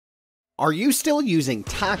Are you still using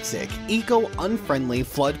toxic, eco-unfriendly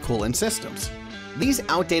flood coolant systems? These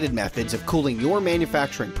outdated methods of cooling your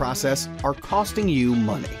manufacturing process are costing you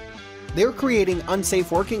money. They're creating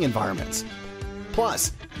unsafe working environments.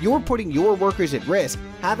 Plus, you're putting your workers at risk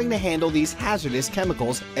having to handle these hazardous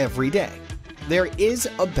chemicals every day. There is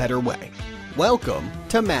a better way. Welcome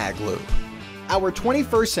to Maglube. Our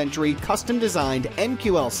 21st century custom-designed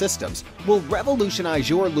MQL systems will revolutionize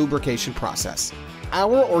your lubrication process.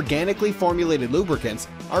 Our organically formulated lubricants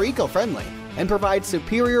are eco-friendly and provide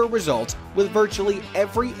superior results with virtually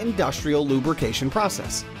every industrial lubrication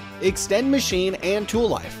process. Extend machine and tool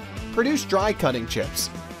life, produce dry cutting chips,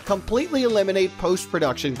 completely eliminate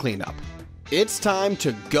post-production cleanup. It's time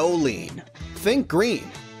to go lean. Think green.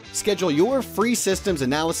 Schedule your free systems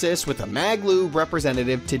analysis with a Maglube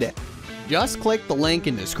representative today. Just click the link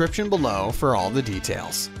in the description below for all the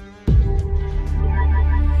details.